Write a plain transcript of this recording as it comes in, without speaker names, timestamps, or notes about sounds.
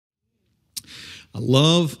I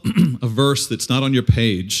love a verse that's not on your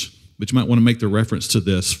page, but you might want to make the reference to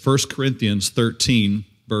this. 1 Corinthians 13,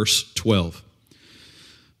 verse 12.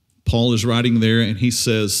 Paul is writing there, and he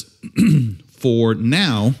says, "For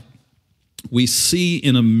now we see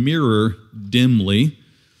in a mirror dimly."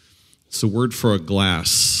 It's a word for a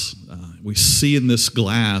glass. We see in this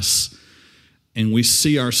glass, and we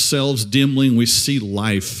see ourselves dimly, and we see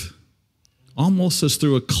life almost as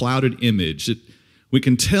through a clouded image. We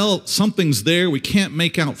can tell something's there. We can't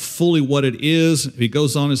make out fully what it is. He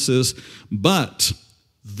goes on and says, "But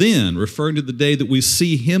then," referring to the day that we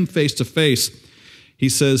see him face to face, he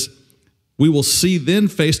says, "We will see then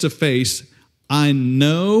face to face. I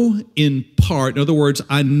know in part." In other words,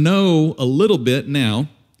 I know a little bit now,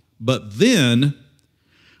 but then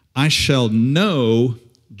I shall know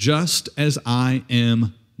just as I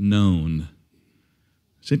am known.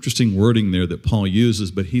 It's interesting wording there that Paul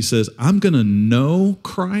uses, but he says, I'm going to know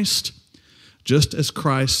Christ just as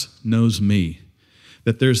Christ knows me.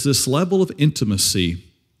 That there's this level of intimacy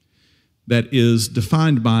that is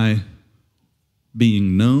defined by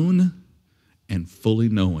being known and fully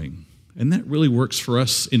knowing. And that really works for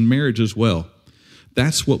us in marriage as well.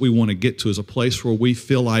 That's what we want to get to, is a place where we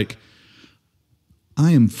feel like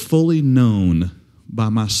I am fully known by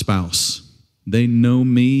my spouse. They know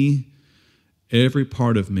me, every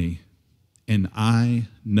part of me, and I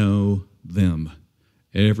know them,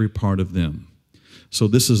 every part of them. So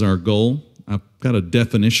this is our goal. I've got a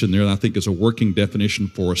definition there that I think is a working definition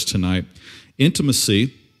for us tonight.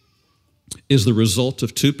 Intimacy is the result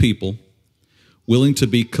of two people willing to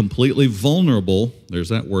be completely vulnerable, there's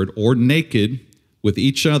that word, or naked with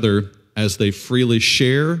each other as they freely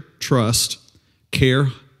share, trust,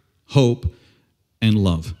 care, hope, and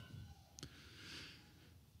love.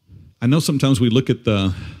 I know sometimes we look at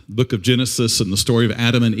the book of Genesis and the story of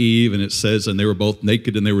Adam and Eve, and it says, and they were both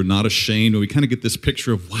naked and they were not ashamed, and we kind of get this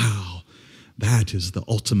picture of, wow, that is the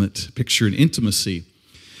ultimate picture in intimacy.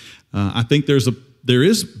 I think there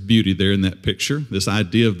is beauty there in that picture, this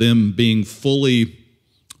idea of them being fully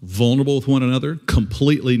vulnerable with one another,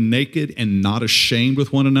 completely naked and not ashamed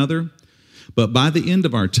with one another. But by the end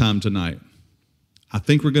of our time tonight, I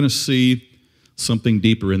think we're going to see something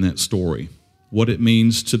deeper in that story. What it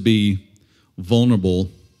means to be vulnerable,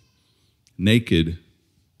 naked,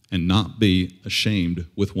 and not be ashamed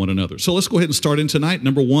with one another. So let's go ahead and start in tonight.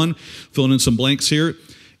 Number one, filling in some blanks here.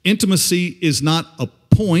 Intimacy is not a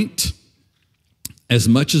point as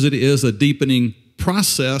much as it is a deepening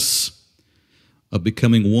process of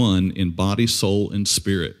becoming one in body, soul, and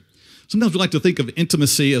spirit. Sometimes we like to think of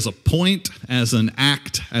intimacy as a point, as an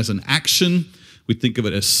act, as an action. We think of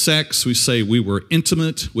it as sex. We say we were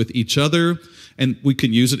intimate with each other, and we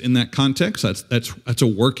can use it in that context. That's a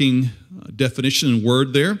working definition and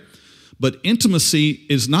word there. But intimacy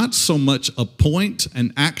is not so much a point,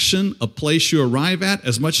 an action, a place you arrive at,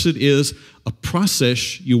 as much as it is a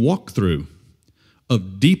process you walk through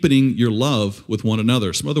of deepening your love with one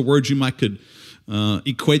another. Some other words you might could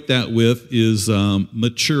equate that with is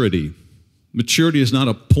maturity. Maturity is not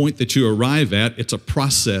a point that you arrive at, it's a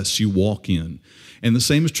process you walk in. And the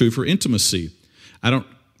same is true for intimacy.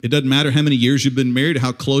 It doesn't matter how many years you've been married,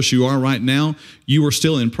 how close you are right now, you are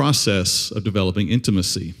still in process of developing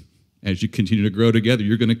intimacy. As you continue to grow together,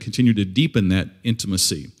 you're going to continue to deepen that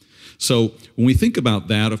intimacy. So when we think about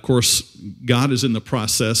that, of course, God is in the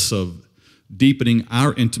process of deepening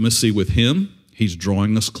our intimacy with Him. He's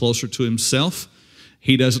drawing us closer to Himself.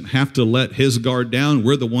 He doesn't have to let His guard down.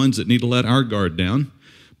 We're the ones that need to let our guard down.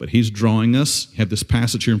 But He's drawing us. You have this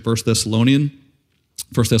passage here in 1 Thessalonians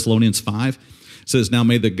 5. It says, "Now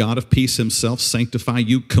may the God of peace Himself sanctify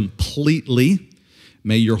you completely.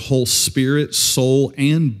 May your whole spirit, soul,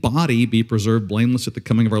 and body be preserved blameless at the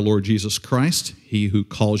coming of our Lord Jesus Christ. He who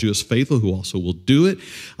calls you is faithful, who also will do it."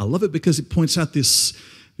 I love it because it points out these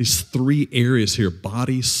three areas here: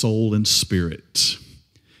 body, soul, and spirit.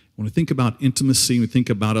 When we think about intimacy, we think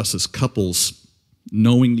about us as couples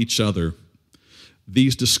knowing each other.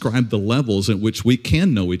 These describe the levels at which we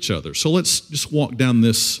can know each other. So let's just walk down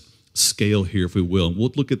this scale here, if we will.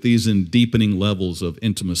 We'll look at these in deepening levels of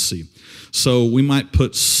intimacy. So we might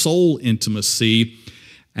put soul intimacy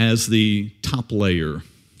as the top layer,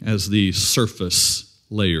 as the surface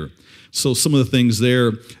layer. So some of the things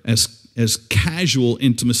there, as casual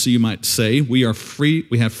intimacy, you might say, we have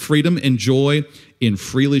freedom and joy in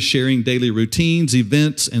freely sharing daily routines,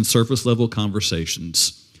 events, and surface level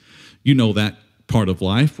conversations. You know that part of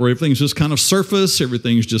life where everything's just kind of surface,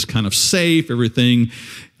 everything's just kind of safe, everything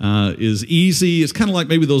is easy. It's kind of like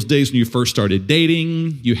maybe those days when you first started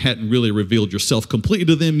dating. You hadn't really revealed yourself completely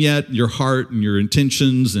to them yet, your heart and your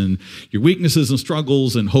intentions and your weaknesses and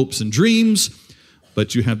struggles and hopes and dreams.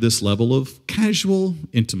 But you have this level of casual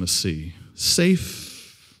intimacy,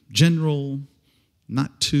 safe, general,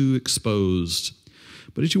 not too exposed.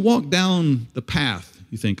 But as you walk down the path,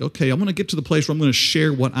 you think, okay, I'm going to get to the place where I'm going to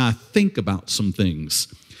share what I think about some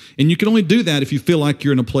things. And you can only do that if you feel like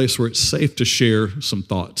you're in a place where it's safe to share some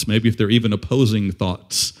thoughts, maybe if they're even opposing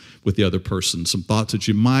thoughts with the other person, some thoughts that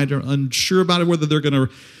you might are unsure about whether they're going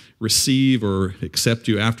to receive or accept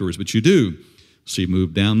you afterwards, but you do. So you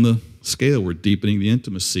move down the scale, we're deepening the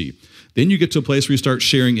intimacy. Then you get to a place where you start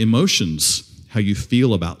sharing emotions, how you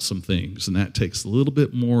feel about some things, and that takes a little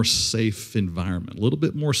bit more safe environment, a little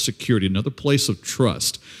bit more security, another place of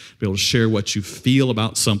trust, be able to share what you feel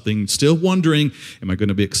about something, still wondering, am I going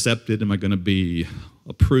to be accepted? Am I going to be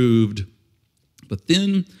approved? But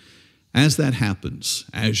then, as that happens,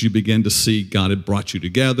 as you begin to see God had brought you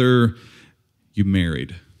together, you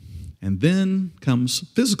married. And then comes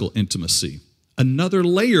physical intimacy, another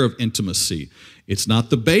layer of intimacy. It's not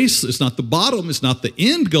the base, it's not the bottom, it's not the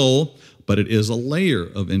end goal, but it is a layer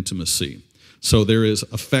of intimacy. So there is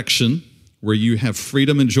affection, where you have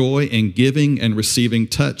freedom and joy in giving and receiving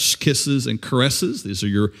touch, kisses, and caresses. These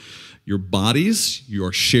are your bodies. You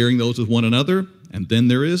are sharing those with one another. And then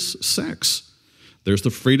there is sex. There's the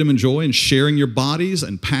freedom and joy in sharing your bodies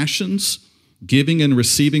and passions, giving and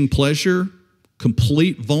receiving pleasure,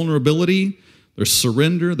 complete vulnerability. There's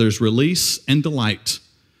surrender, there's release, and delight.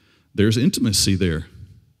 There's intimacy there.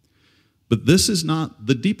 But this is not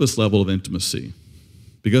the deepest level of intimacy,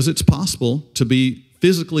 because it's possible to be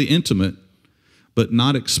physically intimate but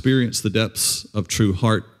not experience the depths of true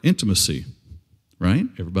heart intimacy, right,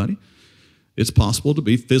 everybody? It's possible to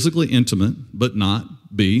be physically intimate but not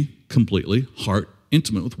be completely heart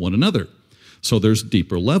intimate with one another. So there's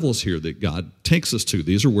deeper levels here that God takes us to.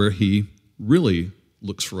 These are where he really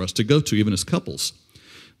looks for us to go to, even as couples.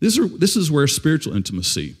 This is where spiritual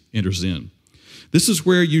intimacy enters in. This is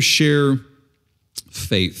where you share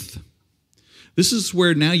faith. This is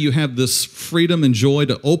where now you have this freedom and joy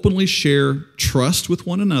to openly share trust with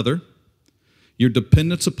one another, your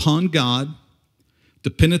dependence upon God,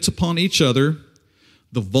 dependence upon each other,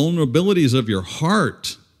 the vulnerabilities of your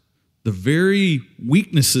heart, the very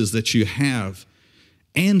weaknesses that you have,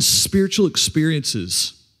 and spiritual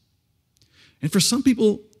experiences. And for some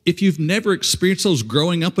people, if you've never experienced those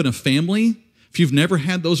growing up in a family, if you've never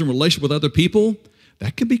had those in relationship with other people,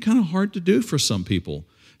 that can be kind of hard to do for some people.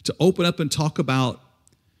 To open up and talk about,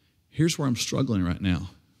 here's where I'm struggling right now.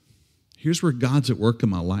 Here's where God's at work in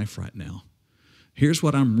my life right now. Here's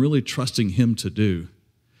what I'm really trusting him to do.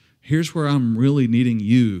 Here's where I'm really needing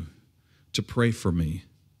you to pray for me.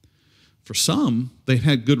 For some, they've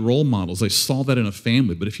had good role models. They saw that in a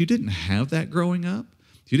family. But if you didn't have that growing up,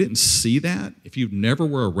 if you didn't see that, if you never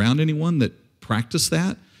were around anyone that practiced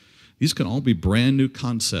that, these can all be brand new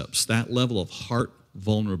concepts, that level of heart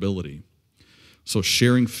vulnerability. So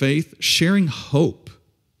sharing faith, sharing hope.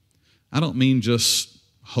 I don't mean just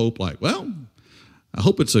hope like, well, I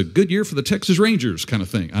hope it's a good year for the Texas Rangers kind of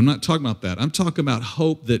thing. I'm not talking about that. I'm talking about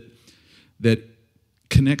hope that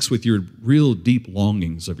connects with your real deep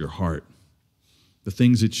longings of your heart, the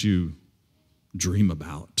things that you dream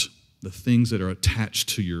about, the things that are attached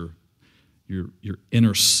to your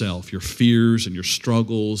inner self, your fears and your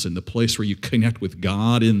struggles, and the place where you connect with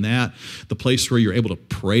God in that, the place where you're able to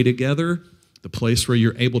pray together, the place where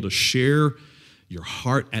you're able to share your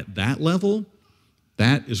heart at that level.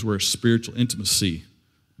 That is where spiritual intimacy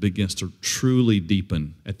begins to truly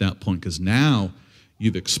deepen at that point, because now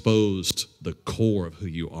you've exposed the core of who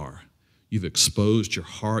you are. You've exposed your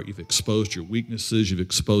heart, you've exposed your weaknesses, you've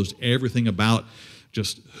exposed everything about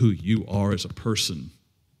just who you are as a person.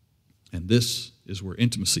 And this is where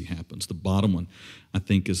intimacy happens. The bottom one, I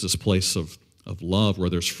think, is this place of love, where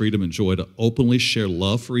there's freedom and joy to openly share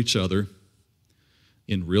love for each other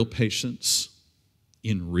in real patience,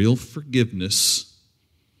 in real forgiveness,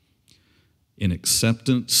 in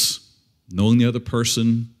acceptance, knowing the other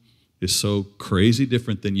person is so crazy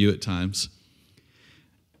different than you at times.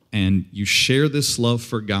 And you share this love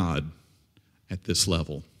for God at this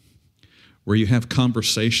level, where you have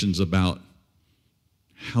conversations about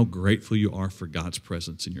how grateful you are for God's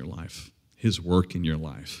presence in your life, his work in your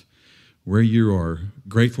life, where you are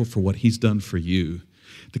grateful for what he's done for you.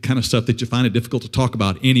 The kind of stuff that you find it difficult to talk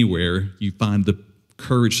about anywhere, you find the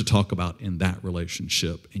courage to talk about in that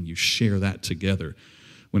relationship, and you share that together.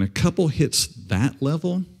 When a couple hits that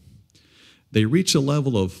level, they reach a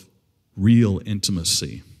level of real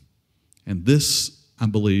intimacy. And this, I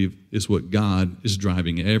believe, is what God is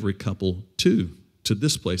driving every couple to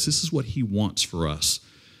this place. This is what he wants for us.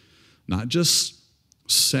 Not just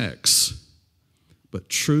sex, but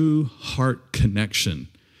true heart connection.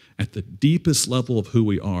 at the deepest level of who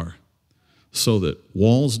we are, so that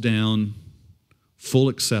walls down, full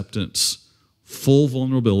acceptance, full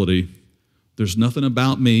vulnerability. There's nothing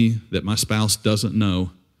about me that my spouse doesn't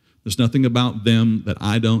know. There's nothing about them that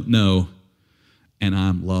I don't know, and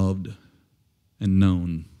I'm loved and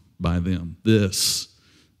known by them. This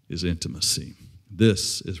is intimacy.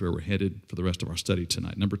 This is where we're headed for the rest of our study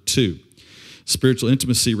tonight. Number 2, spiritual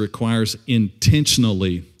intimacy requires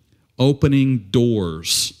intentionally opening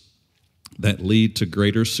doors that lead to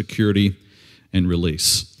greater security and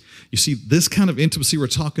release. You see, this kind of intimacy we're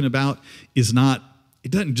talking about it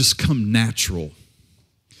doesn't just come natural.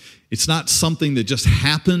 It's not something that just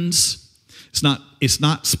happens. It's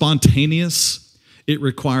not spontaneous. It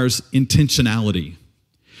requires intentionality.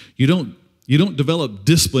 You don't develop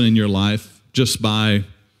discipline in your life just by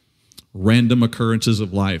random occurrences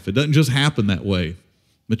of life. It doesn't just happen that way.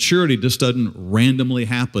 Maturity just doesn't randomly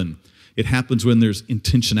happen. It happens when there's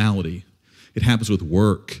intentionality. It happens with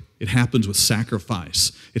work. It happens with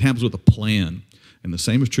sacrifice. It happens with a plan. And the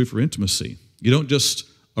same is true for intimacy. You don't just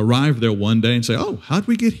arrive there one day and say, oh, how'd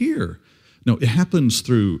we get here? No, it happens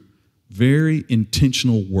through very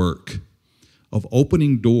intentional work of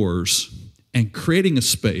opening doors and creating a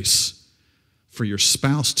space for your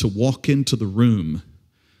spouse to walk into the room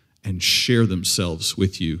and share themselves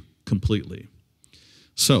with you completely.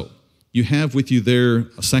 So, you have with you there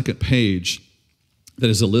a second page that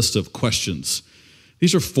is a list of questions.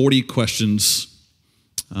 These are 40 questions.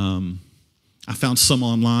 I found some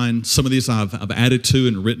online. Some of these I've added to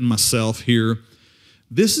and written myself here.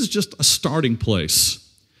 This is just a starting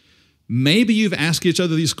place. Maybe you've asked each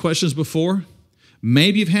other these questions before.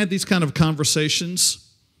 Maybe you've had these kind of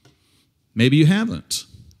conversations. Maybe you haven't.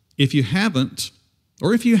 If you haven't,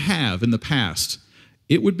 or if you have in the past,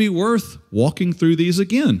 it would be worth walking through these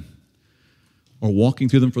again or walking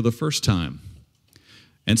through them for the first time.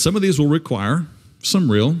 And some of these will require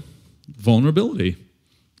some real vulnerability.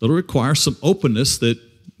 It'll require some openness that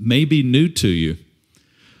may be new to you.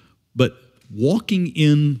 But walking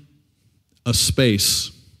in a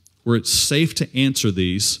space where it's safe to answer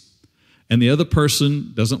these, and the other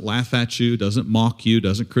person doesn't laugh at you, doesn't mock you,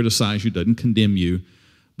 doesn't criticize you, doesn't condemn you,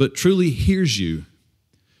 but truly hears you,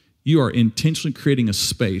 you are intentionally creating a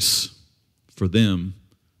space for them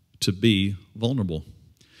to be vulnerable.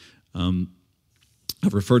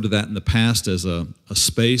 I've referred to that in the past as a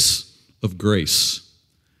space of grace,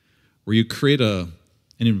 where you create an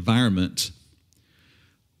environment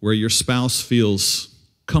where your spouse feels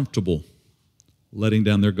comfortable letting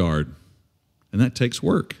down their guard. And that takes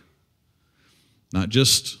work, not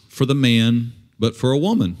just for the man, but for a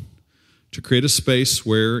woman, to create a space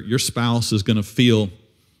where your spouse is going to feel,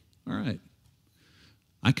 all right,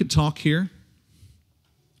 I can talk here.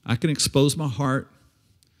 I can expose my heart.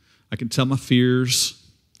 I can tell my fears.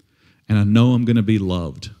 And I know I'm going to be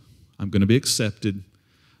loved. I'm going to be accepted.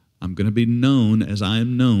 I'm going to be known as I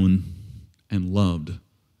am known and loved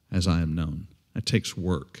as I am known. That takes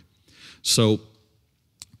work. So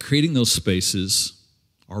creating those spaces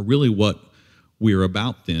are really what we're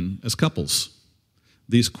about then as couples.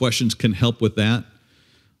 These questions can help with that.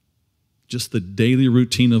 Just the daily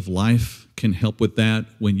routine of life can help with that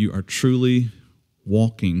when you are truly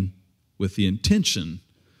walking with the intention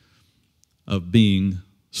of being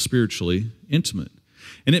spiritually intimate.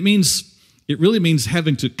 And it really means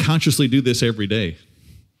having to consciously do this every day.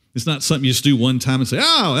 It's not something you just do one time and say,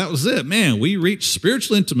 oh, that was it, man, we reached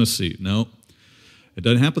spiritual intimacy. No, it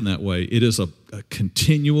doesn't happen that way. It is a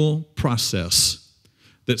continual process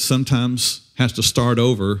that sometimes has to start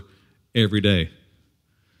over every day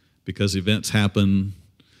because events happen,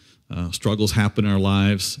 struggles happen in our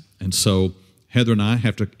lives. And so Heather and I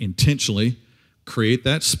have to intentionally create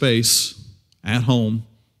that space at home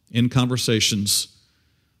in conversations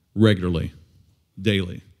regularly,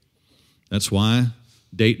 daily. That's why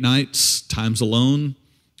date nights, times alone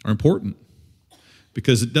are important,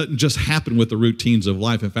 because it doesn't just happen with the routines of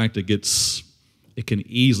life. In fact, it can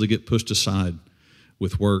easily get pushed aside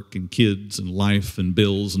with work and kids and life and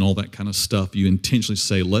bills and all that kind of stuff. You intentionally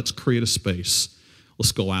say, let's create a space.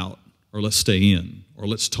 Let's go out, or let's stay in, or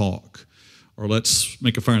let's talk, or let's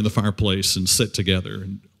make a fire in the fireplace and sit together,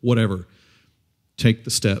 and whatever. Take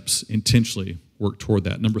the steps, intentionally work toward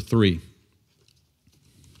that. Number 3,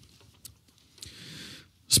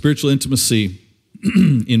 spiritual intimacy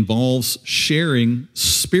involves sharing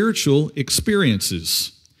spiritual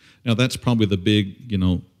experiences. Now, that's probably the big,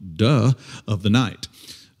 duh of the night.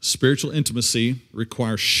 Spiritual intimacy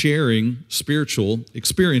requires sharing spiritual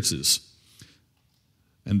experiences.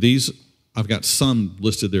 And these, I've got some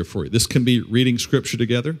listed there for you. This can be reading scripture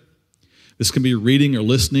together. This can be reading or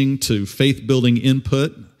listening to faith-building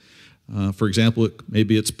input. For example,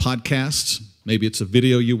 maybe it's podcasts, maybe it's a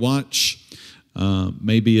video you watch,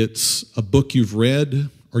 maybe it's a book you've read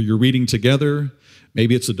or you're reading together,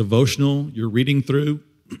 maybe it's a devotional you're reading through.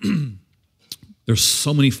 There's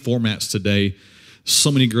so many formats today,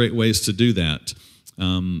 so many great ways to do that.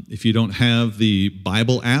 If you don't have the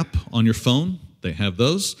Bible app on your phone, they have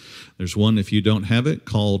those. There's one, if you don't have it,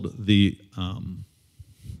 called the,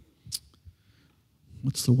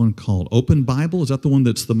 what's the one called? Open Bible? Is that the one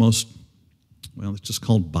that's the most, well, it's just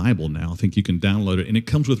called Bible now. I think you can download it. And it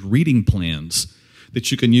comes with reading plans that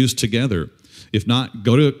you can use together. If not,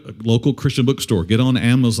 go to a local Christian bookstore, get on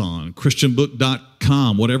Amazon,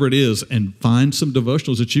 christianbook.com, whatever it is, and find some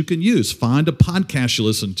devotionals that you can use. Find a podcast you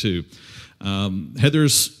listen to.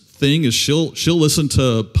 Heather's thing is she'll listen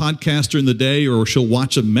to podcasts during the day, or she'll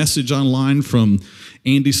watch a message online from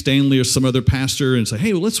Andy Stanley or some other pastor and say,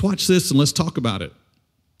 hey, well, let's watch this and let's talk about it.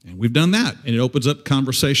 And we've done that, and it opens up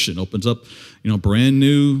conversation, opens up, a brand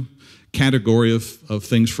new category of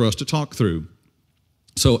things for us to talk through.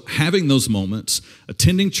 So having those moments,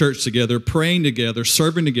 attending church together, praying together,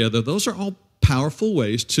 serving together, those are all powerful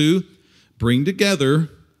ways to bring together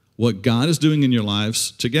what God is doing in your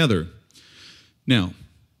lives together. Now,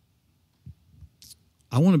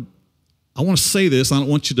 I want to say this. I don't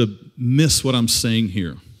want you to miss what I'm saying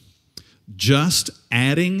here. Just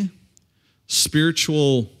adding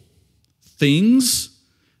spiritual things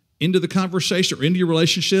into the conversation or into your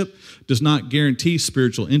relationship does not guarantee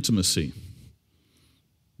spiritual intimacy.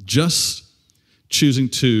 Just choosing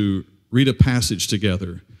to read a passage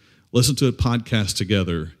together, listen to a podcast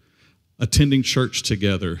together, attending church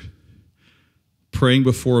together, praying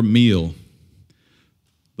before a meal,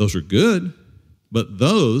 those are good, but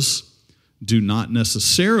those do not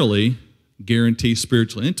necessarily guarantee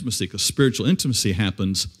spiritual intimacy, because spiritual intimacy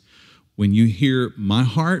happens when you hear my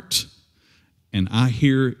heart and I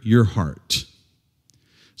hear your heart.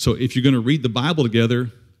 So if you're going to read the Bible together,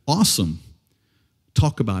 awesome.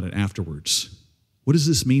 Talk about it afterwards. What does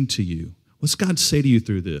this mean to you? What's God say to you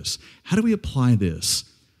through this? How do we apply this?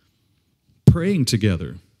 Praying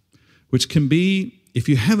together, which can be, if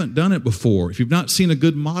you haven't done it before, if you've not seen a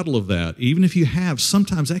good model of that, even if you have,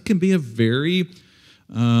 sometimes that can be a very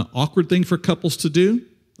awkward thing for couples to do,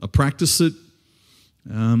 a practice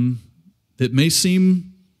that may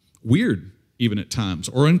seem weird even at times,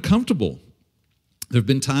 or uncomfortable. There have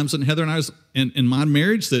been times in Heather and I's in my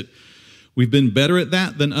marriage that we've been better at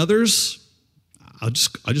that than others. I'll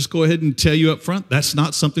just go ahead and tell you up front, that's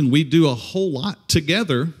not something we do a whole lot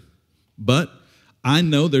together, but I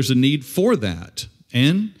know there's a need for that.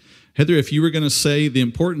 And Heather, if you were going to say the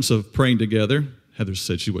importance of praying together, Heather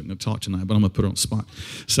said she wasn't going to talk tonight, but I'm going to put her on the spot.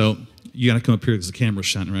 So you got to come up here because the camera's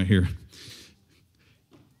shining right here.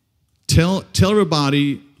 Tell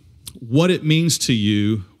everybody what it means to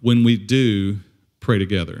you when we do pray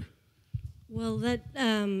together. Well, that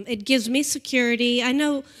it gives me security. I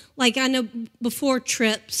know before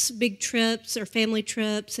trips, big trips or family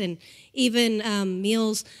trips, and even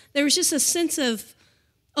meals, there was just a sense of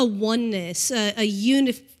a oneness,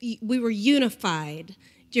 we were unified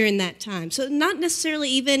during that time. So not necessarily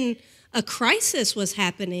even a crisis was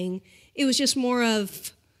happening. It was just more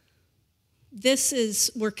of,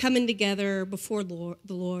 we're coming together before the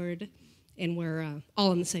Lord, and we're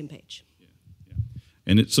all on the same page.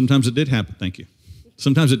 And sometimes it did happen, thank you.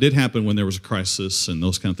 Sometimes it did happen when there was a crisis, and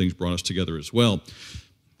those kind of things brought us together as well.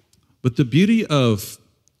 But the beauty of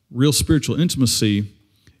real spiritual intimacy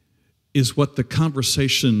is what the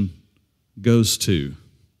conversation goes to.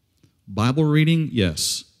 Bible reading,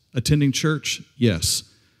 yes. Attending church, yes.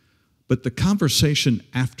 But the conversation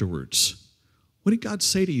afterwards. What did God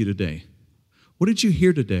say to you today? What did you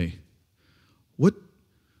hear today? What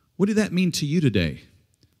did that mean to you today?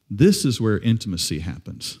 This is where intimacy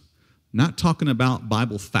happens. Not talking about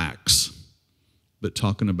Bible facts, but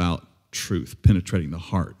talking about truth, penetrating the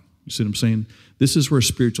heart. You see what I'm saying? This is where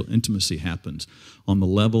spiritual intimacy happens, on the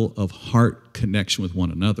level of heart connection with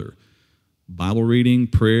one another. Bible reading,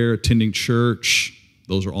 prayer, attending church,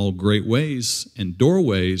 those are all great ways and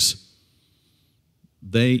doorways.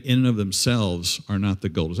 They, in and of themselves, are not the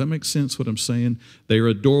goal. Does that make sense what I'm saying? They are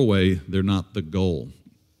a doorway, they're not the goal.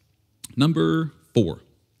 Number 4.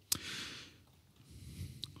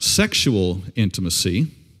 Sexual intimacy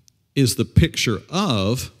is the picture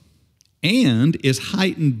of and is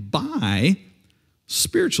heightened by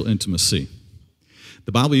spiritual intimacy.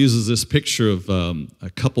 The Bible uses this picture of a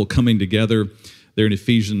couple coming together there in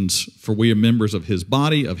Ephesians, for we are members of his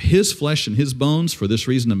body, of his flesh and his bones. For this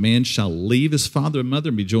reason, a man shall leave his father and mother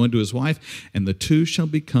and be joined to his wife, and the two shall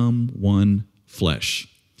become one flesh.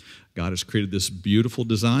 God has created this beautiful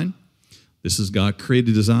design. This is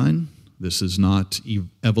God-created design This is not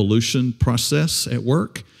evolution process at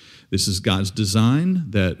work. This is God's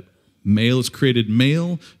design that male is created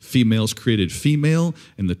male, female is created female,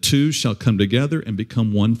 and the two shall come together and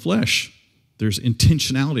become one flesh. There's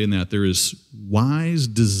intentionality in that. There is wise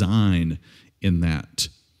design in that.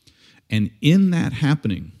 And in that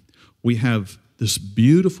happening, we have this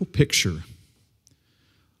beautiful picture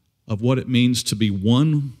of what it means to be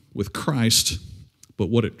one with Christ, but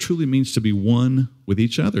what it truly means to be one with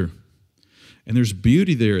each other. And there's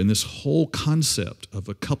beauty there in this whole concept of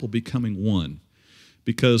a couple becoming one.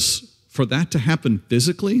 Because for that to happen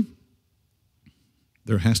physically,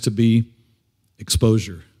 there has to be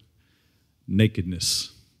exposure,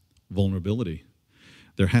 nakedness, vulnerability.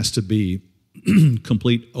 There has to be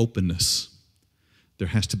complete openness. There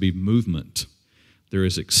has to be movement. There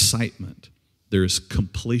is excitement. There is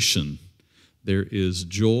completion. There is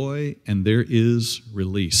joy, and there is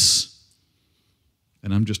release.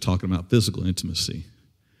 And I'm just talking about physical intimacy.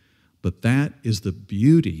 But that is the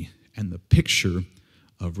beauty and the picture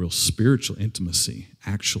of real spiritual intimacy,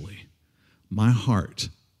 actually. My heart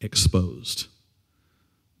exposed.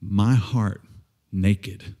 My heart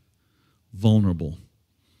naked, vulnerable.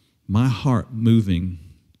 My heart moving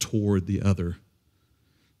toward the other.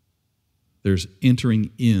 There's entering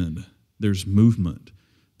in. There's movement.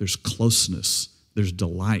 There's closeness. There's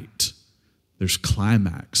delight. There's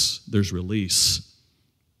climax. There's release.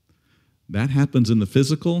 That happens in the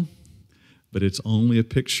physical, but it's only a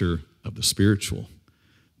picture of the spiritual.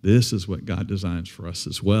 This is what God designs for us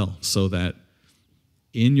as well, so that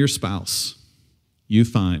in your spouse, you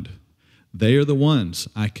find they are the ones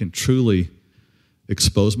I can truly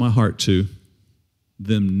expose my heart to.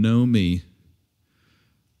 Them know me.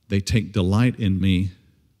 They take delight in me.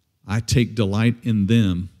 I take delight in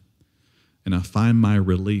them, and I find my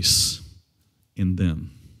release in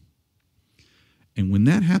them. And when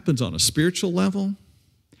that happens on a spiritual level,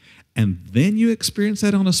 and then you experience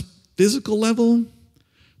that on a physical level,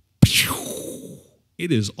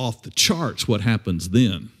 it is off the charts what happens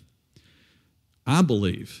then. I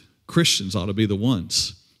believe Christians ought to be the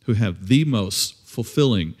ones who have the most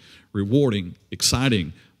fulfilling, rewarding,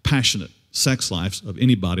 exciting, passionate sex lives of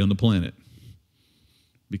anybody on the planet.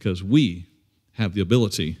 Because we have the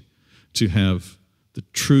ability to have the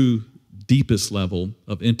true, deepest level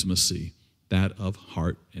of intimacy, that of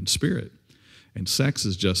heart and spirit. And sex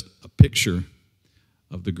is just a picture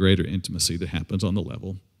of the greater intimacy that happens on the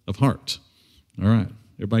level of heart. All right.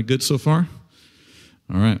 Everybody good so far?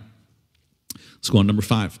 All right. Let's go on number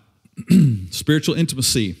 5. Spiritual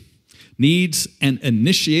intimacy needs an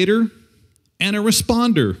initiator and a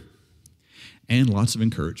responder and lots of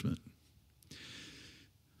encouragement.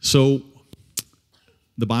 So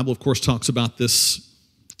the Bible, of course, talks about this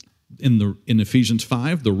in Ephesians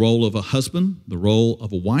 5, the role of a husband, the role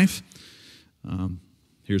of a wife.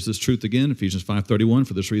 Here's this truth again, Ephesians 5:31.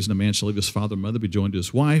 For this reason, a man shall leave his father and mother, be joined to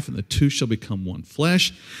his wife, and the two shall become one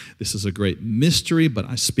flesh. This is a great mystery, but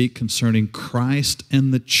I speak concerning Christ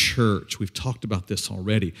and the church. We've talked about this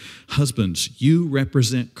already. Husbands, you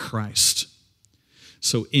represent Christ.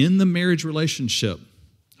 So in the marriage relationship,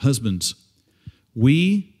 husbands,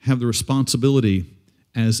 we have the responsibility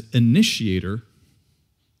as initiator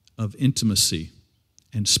of intimacy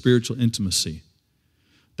and spiritual intimacy.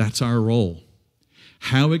 That's our role.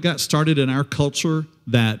 How it got started in our culture,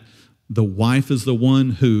 that the wife is the one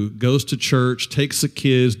who goes to church, takes the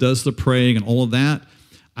kids, does the praying and all of that,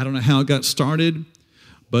 I don't know how it got started,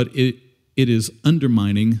 but it is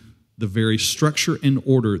undermining the very structure and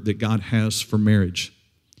order that God has for marriage.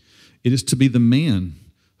 It is to be the man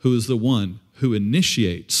who is the one who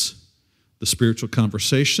initiates the spiritual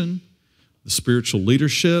conversation, the spiritual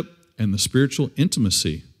leadership, and the spiritual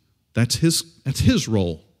intimacy. That's his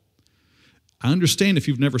role. I understand if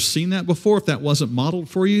you've never seen that before, if that wasn't modeled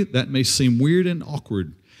for you, that may seem weird and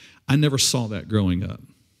awkward. I never saw that growing up.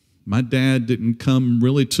 My dad didn't come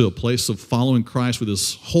really to a place of following Christ with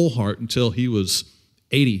his whole heart until he was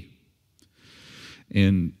 80.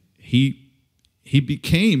 And he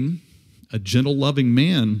became a gentle, loving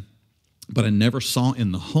man, but I never saw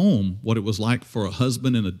in the home what it was like for a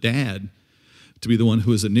husband and a dad to be the one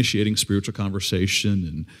who was initiating spiritual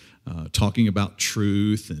conversation and talking about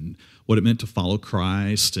truth and what it meant to follow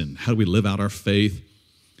Christ and how do we live out our faith.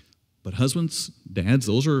 But husbands, dads,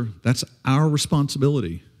 that's our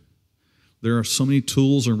responsibility. There are so many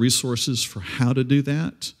tools and resources for how to do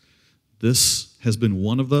that. This has been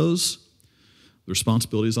one of those. The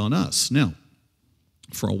responsibility is on us. Now,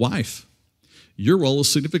 for a wife, your role is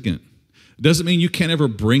significant. Doesn't mean you can't ever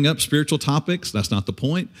bring up spiritual topics. That's not the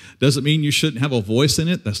point. Doesn't mean you shouldn't have a voice in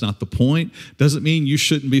it. That's not the point. Doesn't mean you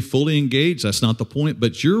shouldn't be fully engaged. That's not the point.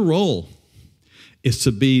 But your role is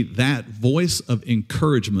to be that voice of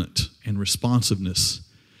encouragement and responsiveness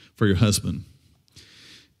for your husband.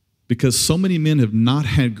 Because so many men have not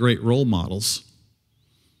had great role models.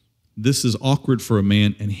 This is awkward for a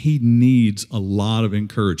man, and he needs a lot of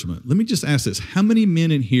encouragement. Let me just ask this. How many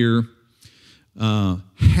men in here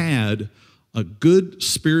had a good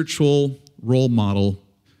spiritual role model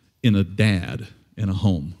in a dad in a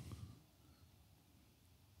home?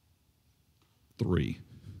 3.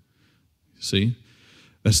 See?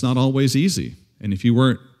 That's not always easy. And if you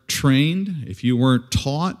weren't trained, if you weren't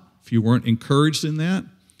taught, if you weren't encouraged in that,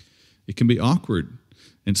 it can be awkward.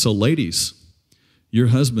 And so, ladies, your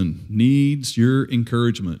husband needs your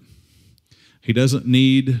encouragement. He doesn't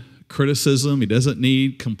need criticism. He doesn't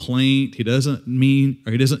need complaint. He doesn't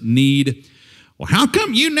need, well, how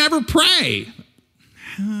come you never pray?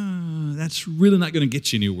 That's really not going to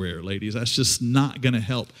get you anywhere, ladies. That's just not going to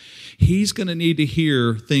help. He's going to need to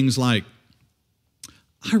hear things like,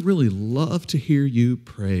 I really love to hear you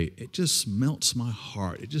pray. It just melts my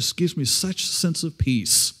heart. It just gives me such a sense of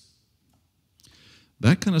peace.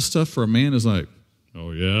 That kind of stuff for a man is like,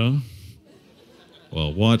 oh, yeah?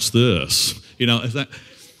 Well, watch this. You know, is that,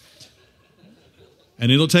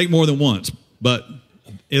 and it'll take more than once, but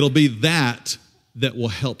it'll be that will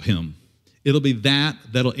help him. It'll be that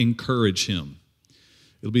that'll encourage him.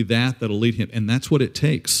 It'll be that that'll lead him. And that's what it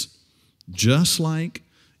takes. Just like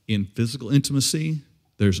in physical intimacy,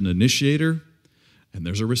 there's an initiator and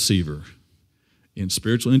there's a receiver. In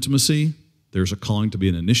spiritual intimacy, there's a calling to be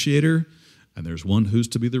an initiator, and there's one who's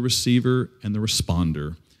to be the receiver and the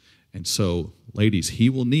responder. And so, ladies, he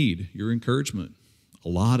will need your encouragement, a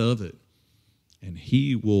lot of it. And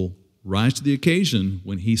he will rise to the occasion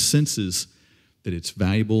when he senses that it's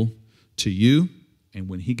valuable to you and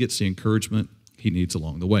when he gets the encouragement he needs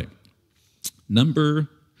along the way. Number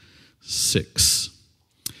 6.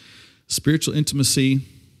 Spiritual intimacy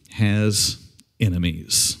has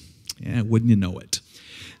enemies. Yeah, wouldn't you know it?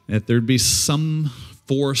 That there'd be some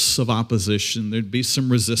force of opposition. There'd be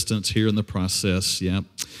some resistance here in the process. Yeah.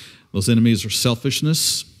 Those enemies are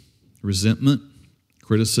selfishness, resentment,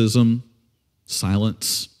 criticism,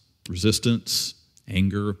 silence, resistance,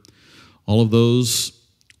 anger. All of those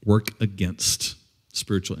work against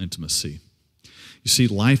spiritual intimacy. You see,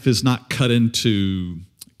 life is not cut into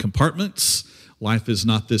compartments. Life is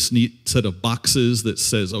not this neat set of boxes that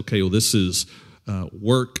says, okay, well, this is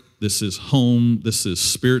work, this is home, this is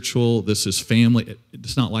spiritual, this is family.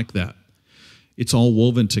 It's not like that. It's all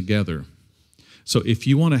woven together. So if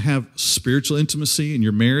you want to have spiritual intimacy in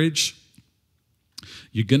your marriage,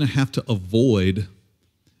 you're going to have to avoid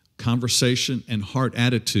conversation and heart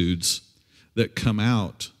attitudes that come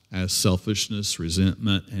out as selfishness,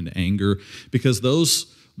 resentment, and anger, because those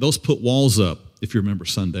put walls up, if you remember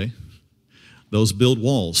Sunday. Those build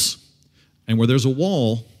walls. And where there's a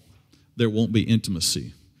wall, there won't be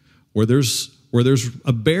intimacy. Where there's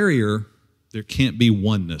a barrier, there can't be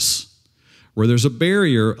oneness. Where there's a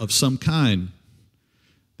barrier of some kind,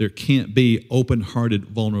 there can't be open-hearted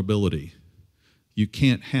vulnerability. You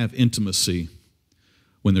can't have intimacy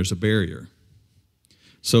when there's a barrier.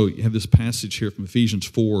 So you have this passage here from Ephesians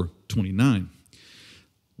 4:29.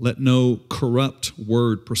 Let no corrupt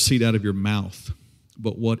word proceed out of your mouth,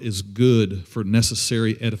 but what is good for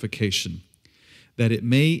necessary edification, that it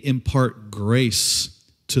may impart grace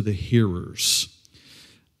to the hearers.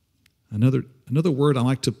 Another word I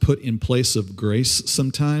like to put in place of grace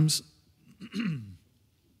sometimes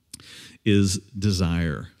is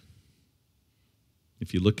desire.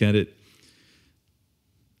 If you look at it,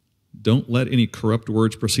 don't let any corrupt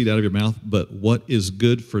words proceed out of your mouth, but what is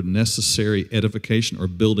good for necessary edification or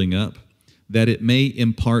building up, that it may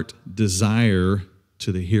impart desire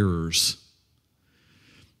to the hearers.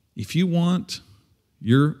 If you want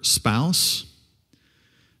your spouse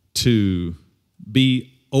to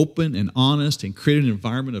be open and honest and create an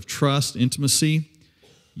environment of trust, intimacy,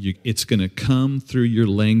 it's going to come through your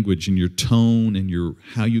language and your tone and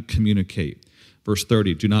how you communicate. Verse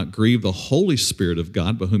 30, do not grieve the Holy Spirit of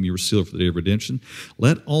God, by whom you were sealed for the day of redemption.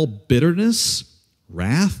 Let all bitterness,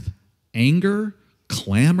 wrath, anger,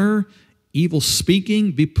 clamor, evil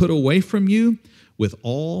speaking be put away from you with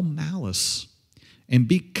all malice. And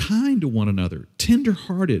be kind to one another,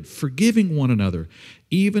 tender-hearted, forgiving one another,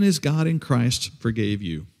 even as God in Christ forgave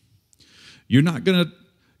you. You're not gonna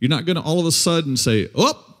all of a sudden say,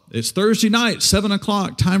 oh, it's Thursday night, 7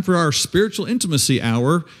 o'clock, time for our spiritual intimacy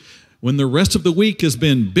hour. when the rest of the week has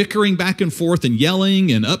been bickering back and forth and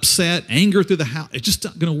yelling and upset, anger through the house. It's just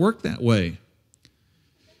not going to work that way.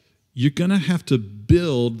 You're going to have to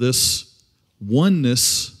build this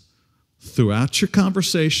oneness throughout your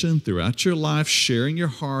conversation, throughout your life, sharing your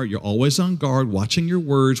heart. You're always on guard, watching your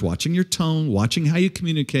words, watching your tone, watching how you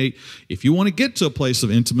communicate. If you want to get to a place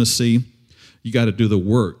of intimacy, you got to do the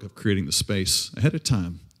work of creating the space ahead of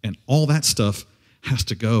time. And all that stuff has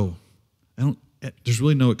to go. There's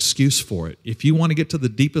really no excuse for it. If you want to get to the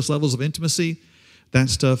deepest levels of intimacy, that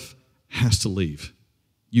stuff has to leave.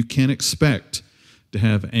 You can't expect to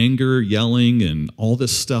have anger, yelling, and all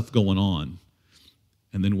this stuff going on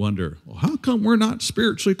and then wonder, well, how come we're not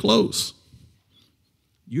spiritually close?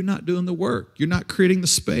 You're not doing the work. You're not creating the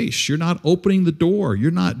space. You're not opening the door. You're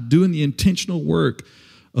not doing the intentional work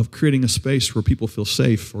of creating a space where people feel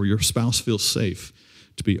safe or your spouse feels safe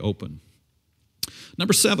to be open.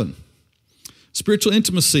 Number 7. Spiritual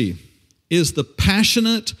intimacy is the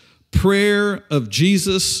passionate prayer of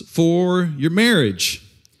Jesus for your marriage.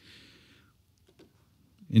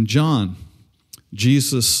 In John,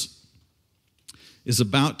 Jesus is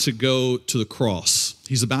about to go to the cross.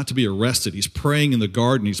 He's about to be arrested. He's praying in the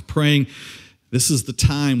garden. He's praying. This is the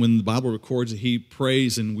time when the Bible records that he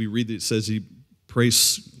prays, and we read that it says he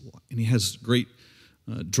prays, and he has great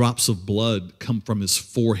drops of blood come from his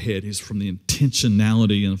forehead. He's from the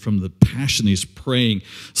intentionality and from the passion he's praying.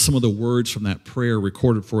 Some of the words from that prayer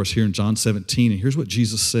recorded for us here in John 17. And here's what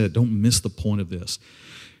Jesus said. Don't miss the point of this.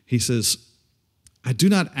 He says, I do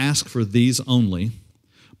not ask for these only,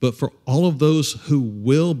 but for all of those who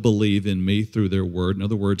will believe in me through their word. In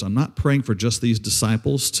other words, I'm not praying for just these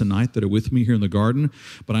disciples tonight that are with me here in the garden,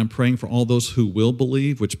 but I'm praying for all those who will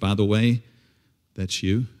believe, which, by the way, that's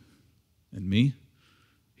you and me.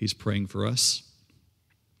 He's praying for us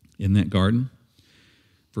in that garden.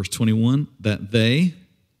 Verse 21, that they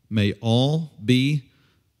may all be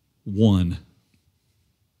one.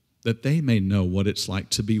 That they may know what it's like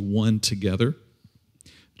to be one together.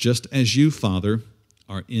 Just as you, Father,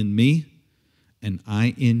 are in me and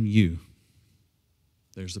I in you.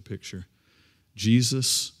 There's the picture.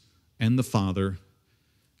 Jesus and the Father.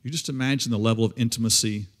 You just imagine the level of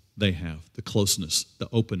intimacy they have, the closeness, the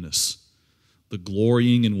openness, the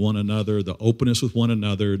glorying in one another, the openness with one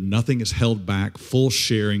another. Nothing is held back, full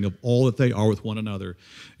sharing of all that they are with one another.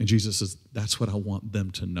 And Jesus says, that's what I want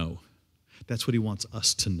them to know. That's what he wants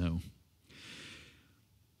us to know.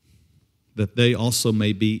 That they also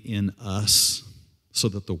may be in us, so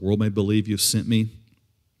that the world may believe you've sent me.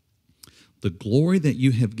 The glory that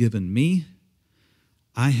you have given me,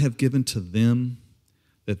 I have given to them,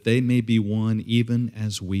 that they may be one even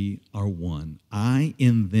as we are one. I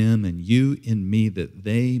in them and you in me, that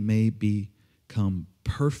they may become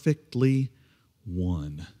perfectly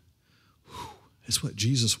one. That's what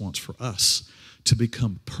Jesus wants for us, to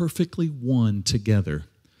become perfectly one together.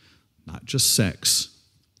 Not just sex,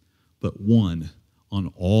 but one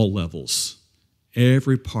on all levels.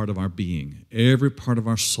 Every part of our being, every part of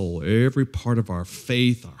our soul, every part of our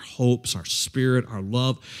faith, our hopes, our spirit, our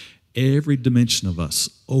love, every dimension of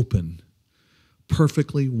us open,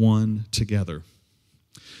 perfectly one together.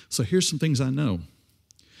 So here's some things I know.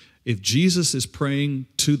 If Jesus is praying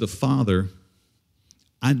to the Father,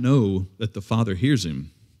 I know that the Father hears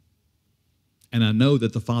him. And I know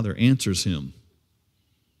that the Father answers him.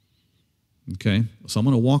 Okay? So I'm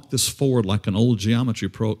going to walk this forward like an old geometry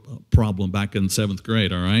problem back in 7th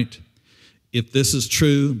grade, all right? If this is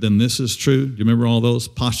true, then this is true. Do you remember all those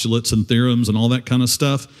postulates and theorems and all that kind of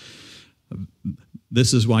stuff?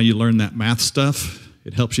 This is why you learn that math stuff.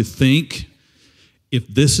 It helps you think. If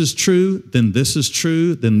this is true, then this is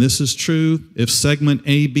true, then this is true. If segment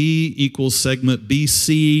AB equals segment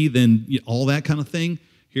BC, then all that kind of thing.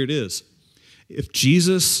 Here it is. If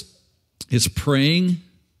Jesus is praying,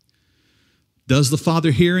 does the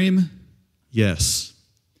Father hear him? Yes.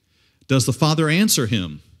 Does the Father answer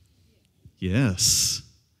him? Yes.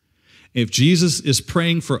 If Jesus is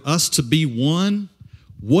praying for us to be one,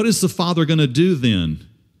 what is the Father going to do then?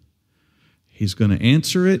 He's going to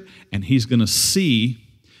answer it, and he's going to see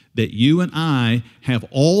that you and I have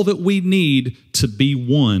all that we need to be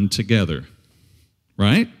one together.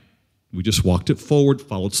 Right? We just walked it forward,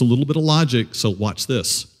 followed a little bit of logic, so watch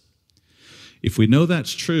this. If we know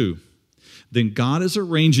that's true, then God is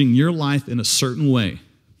arranging your life in a certain way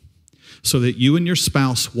so that you and your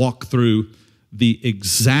spouse walk through the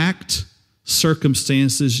exact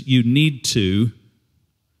circumstances you need to,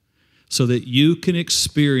 so that you can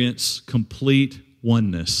experience complete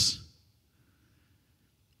oneness.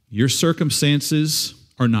 Your circumstances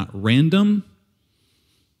are not random.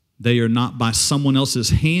 They are not by someone else's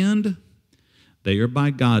hand. They are by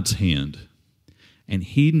God's hand. And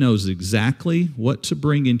He knows exactly what to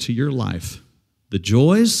bring into your life, the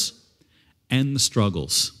joys and the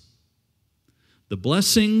struggles, the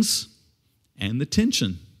blessings and the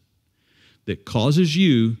tension that causes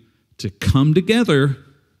you to come together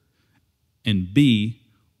and be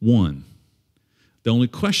one. The only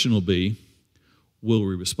question will be, will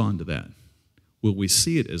we respond to that? Will we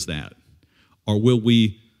see it as that? Or will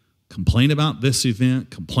we complain about this event,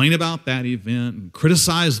 complain about that event, and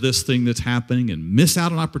criticize this thing that's happening and miss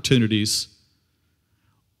out on opportunities?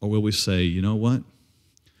 Or will we say, you know what?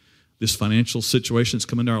 This financial situation that's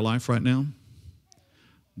come into our life right now,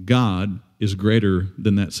 God is greater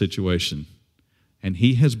than that situation. And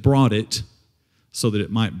He has brought it so that it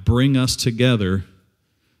might bring us together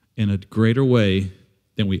in a greater way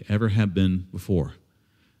than we ever have been before.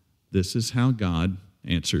 This is how God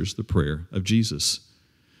answers the prayer of Jesus.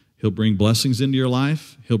 He'll bring blessings into your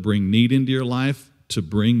life. He'll bring need into your life to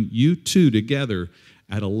bring you two together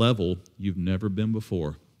at a level you've never been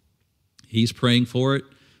before. He's praying for it,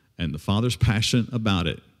 and the Father's passionate about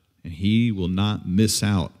it, and He will not miss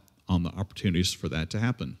out on the opportunities for that to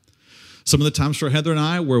happen. Some of the times for Heather and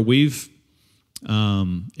I where we've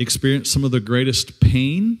experienced some of the greatest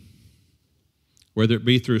pain, whether it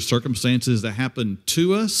be through circumstances that happen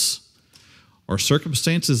to us or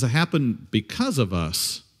circumstances that happen because of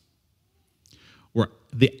us, were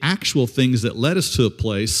the actual things that led us to a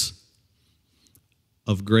place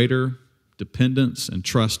of greater dependence and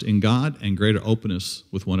trust in God and greater openness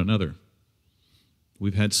with one another.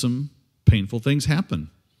 We've had some painful things happen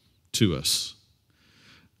to us.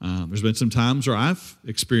 There's been some times where I've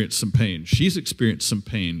experienced some pain. She's experienced some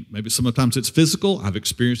pain. Maybe sometimes it's physical. I've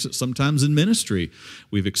experienced it sometimes in ministry.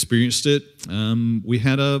 We've experienced it. We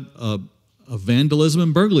had a vandalism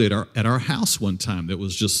and burglary at our house one time that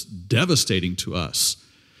was just devastating to us.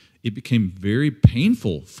 It became very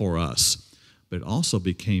painful for us, but it also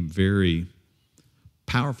became very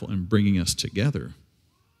powerful in bringing us together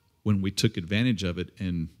when we took advantage of it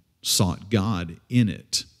and sought God in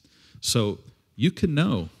it. So you can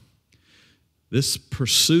know this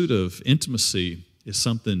pursuit of intimacy is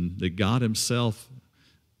something that God Himself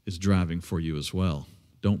is driving for you as well.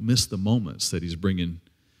 Don't miss the moments that He's bringing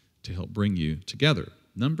to help bring you together.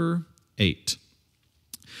 Number 8,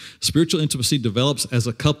 spiritual intimacy develops as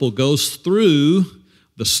a couple goes through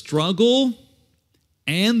the struggle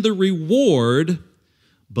and the reward,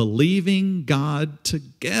 believing God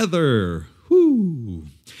together. Whoo.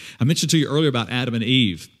 I mentioned to you earlier about Adam and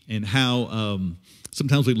Eve and how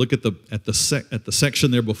sometimes we look at the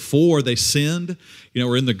section there before they sinned. You know,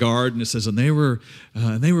 we're in the garden. It says, and they were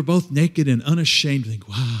both naked and unashamed. You think,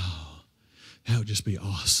 wow, that would just be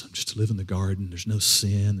awesome, just to live in the garden. There's no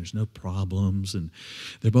sin, there's no problems, and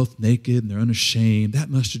they're both naked and they're unashamed. That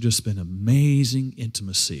must have just been amazing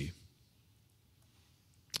intimacy.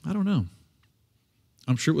 I don't know.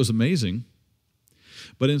 I'm sure it was amazing.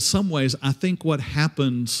 But in some ways, I think what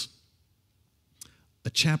happens a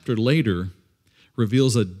chapter later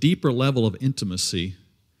reveals a deeper level of intimacy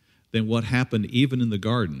than what happened even in the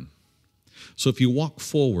garden. So if you walk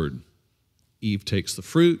forward, Eve takes the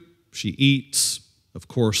fruit, she eats. Of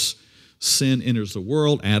course, sin enters the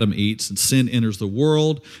world. Adam eats and sin enters the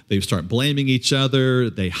world. They start blaming each other.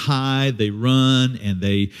 They hide, they run, and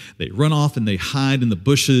they run off and they hide in the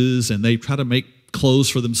bushes, and they try to make clothes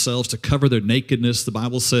for themselves to cover their nakedness, the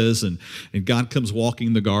Bible says, and God comes walking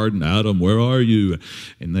in the garden, Adam, where are you?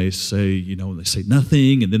 And they say, they say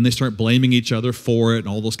nothing, and then they start blaming each other for it, and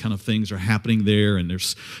all those kind of things are happening there, and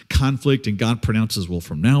there's conflict, and God pronounces, well,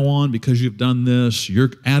 from now on, because you've done this,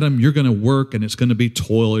 Adam, you're going to work, and it's going to be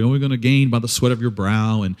toil. You're only going to gain by the sweat of your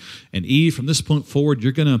brow, and Eve, from this point forward,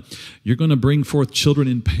 you're going to bring forth children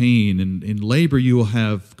in pain, and in labor you will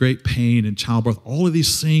have great pain and childbirth, all of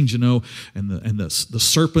these things, and the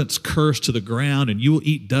serpent's curse to the ground, and you will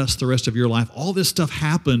eat dust the rest of your life. All this stuff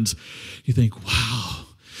happens. You think, wow,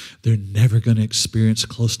 they're never going to experience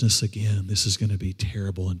closeness again. This is going to be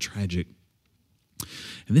terrible and tragic.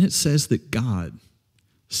 And then it says that God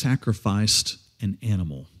sacrificed an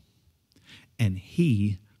animal, and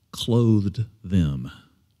He clothed them.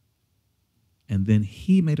 And then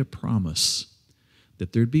He made a promise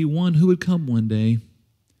that there'd be one who would come one day,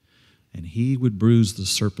 and he would bruise the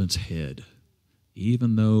serpent's head,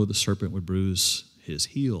 even though the serpent would bruise his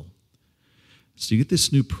heel. So you get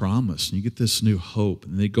this new promise, and you get this new hope,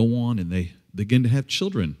 and they go on and they begin to have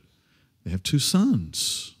children. They have 2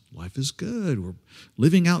 sons. Life is good. We're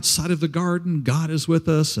living outside of the garden. God is with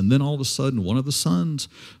us. And then all of a sudden, one of the sons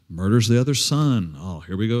murders the other son. Oh,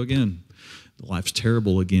 here we go again. Life's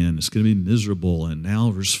terrible again. It's going to be miserable. And now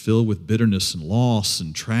we're just filled with bitterness and loss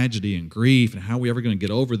and tragedy and grief. And how are we ever going to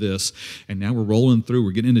get over this? And now we're rolling through.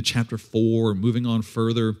 We're getting into chapter 4, moving on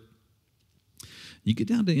further. You get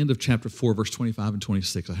down to the end of chapter 4, verse 25 and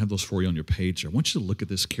 26. I have those for you on your page here. I want you to look at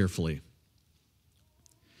this carefully.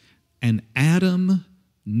 And Adam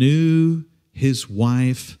knew his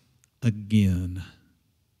wife again.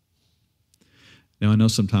 Now, I know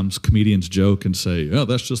sometimes comedians joke and say, oh,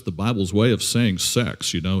 that's just the Bible's way of saying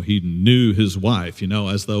sex. You know, he knew his wife, you know,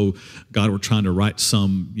 as though God were trying to write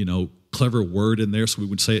some, you know, clever word in there so we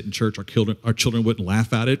would say it in church. Our children wouldn't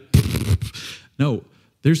laugh at it. No,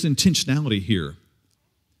 there's intentionality here.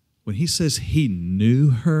 When he says he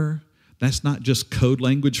knew her, that's not just code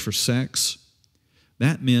language for sex.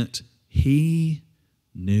 That meant he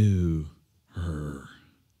knew her.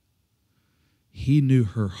 He knew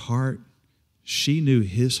her heart. She knew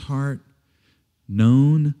his heart,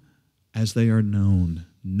 known as they are known,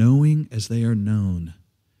 knowing as they are known.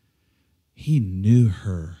 He knew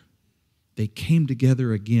her. They came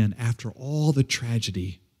together again after all the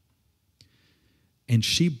tragedy. And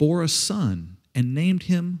she bore a son and named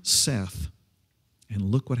him Seth. And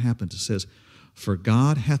look what happens. It says, for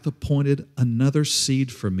God hath appointed another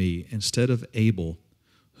seed for me instead of Abel,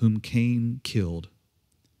 whom Cain killed.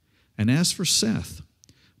 And as for Seth,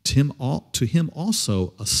 to him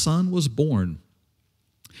also a son was born,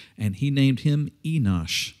 and he named him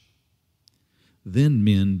Enosh. Then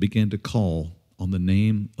men began to call on the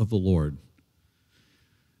name of the Lord.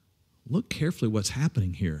 Look carefully what's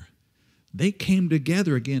happening here. They came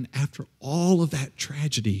together again after all of that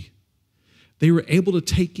tragedy. They were able to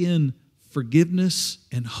take in forgiveness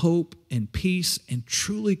and hope and peace and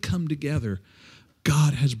truly come together.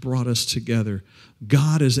 God has brought us together.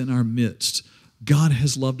 God is in our midst. God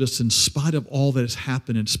has loved us in spite of all that has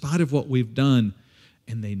happened, in spite of what we've done.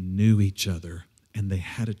 And they knew each other, and they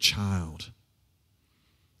had a child.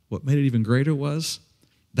 What made it even greater was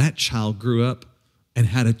that child grew up and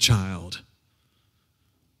had a child.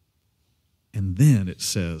 And then it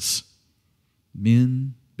says,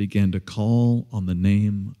 men began to call on the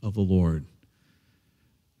name of the Lord.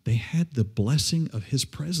 They had the blessing of his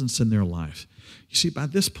presence in their life. You see, by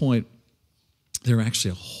this point, there are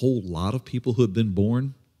actually a whole lot of people who had been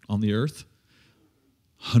born on the earth.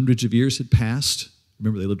 Hundreds of years had passed.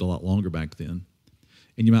 Remember, they lived a lot longer back then.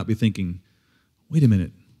 And you might be thinking, wait a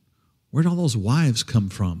minute, where did all those wives come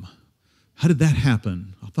from? How did that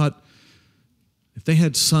happen? I thought if they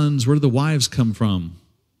had sons, where did the wives come from?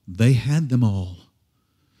 They had them all.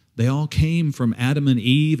 They all came from Adam and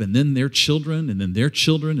Eve, and then their children, and then their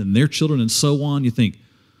children, and their children, and so on. You think,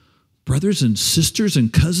 brothers and sisters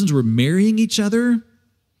and cousins were marrying each other?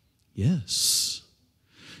 Yes.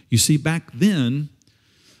 You see, back then,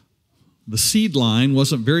 the seed line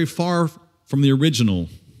wasn't very far from the original,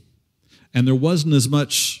 and there wasn't as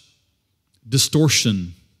much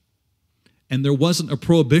distortion, and there wasn't a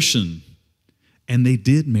prohibition, and they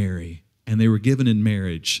did marry, and they were given in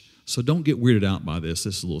marriage. So don't get weirded out by this.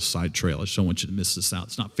 This is a little side trail. I just don't want you to miss this out.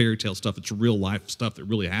 It's not fairy tale stuff. It's real life stuff that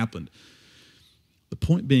really happened. The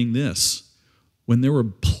point being this, when there were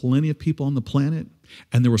plenty of people on the planet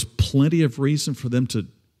and there was plenty of reason for them to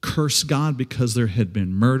curse God because there had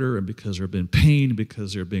been murder and because there had been pain,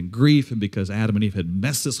 because there had been grief, and because Adam and Eve had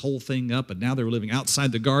messed this whole thing up and now they were living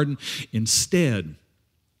outside the garden, instead,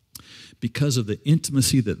 because of the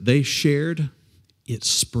intimacy that they shared, it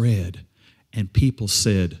spread and people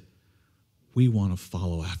said, we want to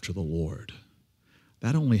follow after the Lord.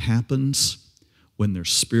 That only happens when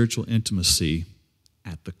there's spiritual intimacy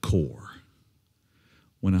at the core.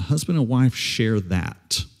 When a husband and wife share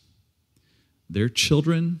that, their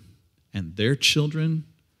children and their children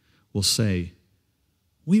will say,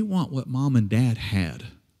 we want what mom and dad had,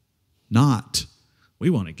 not we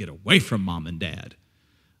want to get away from mom and dad.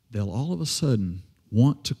 They'll all of a sudden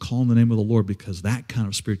want to call on the name of the Lord because that kind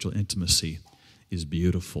of spiritual intimacy is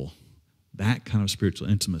beautiful. That kind of spiritual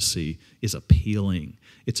intimacy is appealing.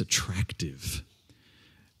 It's attractive.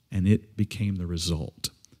 And it became the result.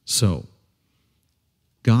 So,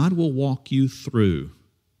 God will walk you through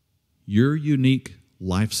your unique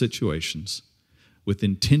life situations with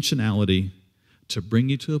intentionality to bring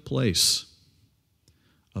you to a place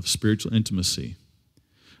of spiritual intimacy.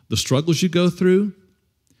 The struggles you go through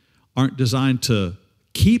aren't designed to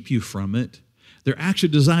keep you from it. They're actually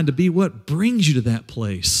designed to be what brings you to that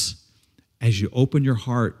place as you open your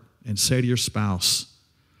heart and say to your spouse,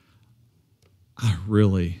 I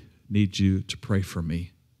really need you to pray for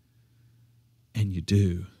me. And you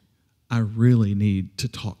do. I really need to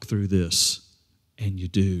talk through this. And you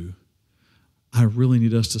do. I really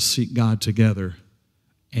need us to seek God together.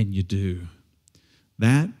 And you do.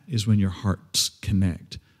 That is when your hearts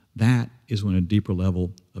connect. That is when a deeper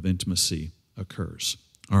level of intimacy occurs.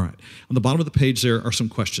 All right. On the bottom of the page there are some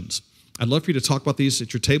questions. I'd love for you to talk about these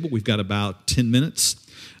at your table. We've got about 10 minutes.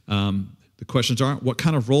 The questions are, what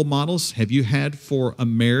kind of role models have you had for a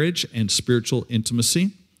marriage and spiritual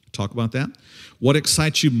intimacy? Talk about that. What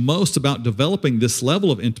excites you most about developing this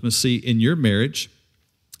level of intimacy in your marriage?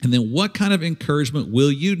 And then what kind of encouragement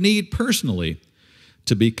will you need personally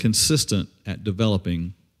to be consistent at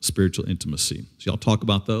developing spiritual intimacy? So y'all talk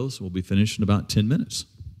about those. We'll be finished in about 10 minutes.